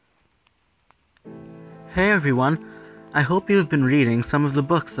Hey everyone, I hope you have been reading some of the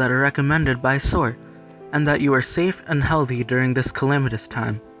books that are recommended by SOAR, and that you are safe and healthy during this calamitous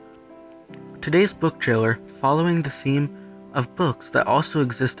time. Today's book trailer, following the theme of books that also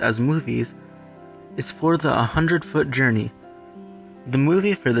exist as movies, is for the 100-Foot Journey. The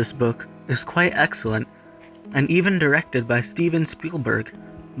movie for this book is quite excellent, and even directed by Steven Spielberg,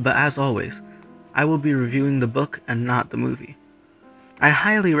 but as always, I will be reviewing the book and not the movie. I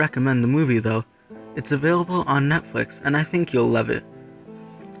highly recommend the movie though. It's available on Netflix and I think you'll love it.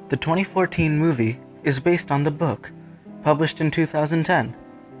 The 2014 movie is based on the book, published in 2010.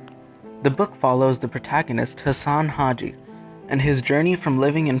 The book follows the protagonist Hassan Haji and his journey from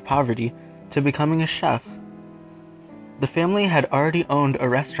living in poverty to becoming a chef. The family had already owned a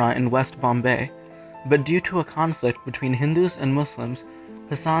restaurant in West Bombay, but due to a conflict between Hindus and Muslims,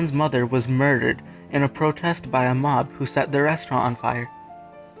 Hassan's mother was murdered in a protest by a mob who set their restaurant on fire.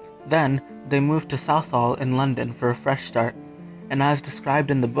 Then, they moved to Southall in London for a fresh start, and as described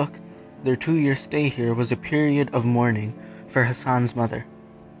in the book, their 2-year stay here was a period of mourning for Hassan's mother.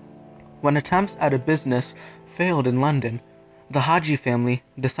 When attempts at a business failed in London, the Haji family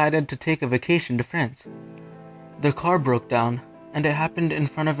decided to take a vacation to France. Their car broke down, and it happened in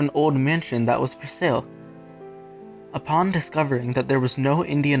front of an old mansion that was for sale. Upon discovering that there was no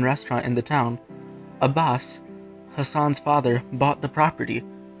Indian restaurant in the town, Abbas, Hassan's father, bought the property,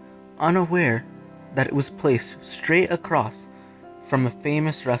 unaware that it was placed straight across from a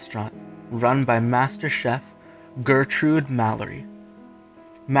famous restaurant run by Master Chef Gertrude Mallory.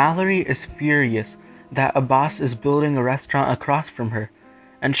 Mallory is furious that Abbas is building a restaurant across from her,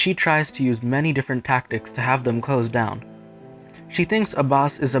 and she tries to use many different tactics to have them closed down. She thinks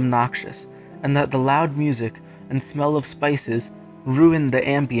Abbas is obnoxious, and that the loud music and smell of spices ruin the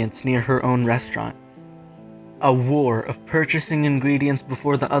ambience near her own restaurant. A war of purchasing ingredients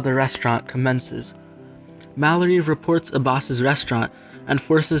before the other restaurant commences. Mallory reports Abbas's restaurant and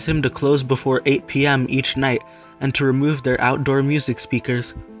forces him to close before 8 p.m. each night and to remove their outdoor music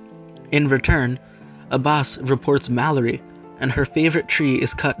speakers. In return, Abbas reports Mallory, and her favorite tree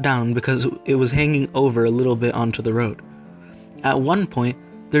is cut down because it was hanging over a little bit onto the road. At one point,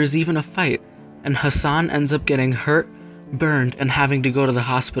 there's even a fight, and Hassan ends up getting hurt, burned, and having to go to the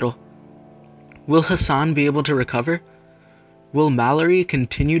hospital. Will Hassan be able to recover? Will Mallory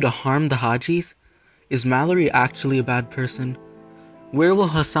continue to harm the Hajis? Is Mallory actually a bad person? Where will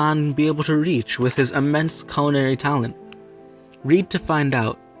Hassan be able to reach with his immense culinary talent? Read to find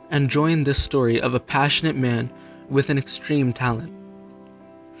out, and join this story of a passionate man with an extreme talent.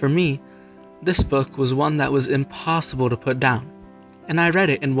 For me, this book was one that was impossible to put down, and I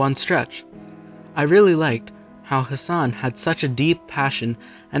read it in one stretch. I really liked how Hassan had such a deep passion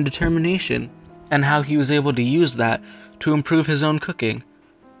and determination, and how he was able to use that to improve his own cooking.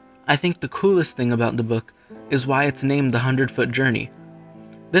 I think the coolest thing about the book is why it's named the 100-Foot Journey.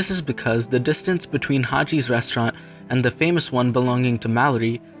 This is because the distance between Haji's restaurant and the famous one belonging to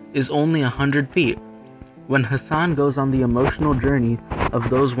Mallory is only 100 feet. When Hassan goes on the emotional journey of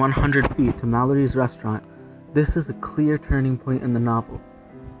those 100 feet to Mallory's restaurant, this is a clear turning point in the novel.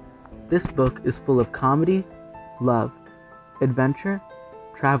 This book is full of comedy, love, adventure,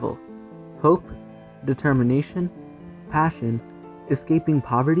 travel, hope, determination, passion, escaping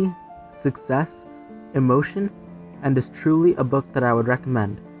poverty, success, emotion, and is truly a book that I would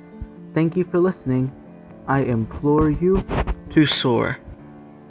recommend. Thank you for listening. I implore you to soar.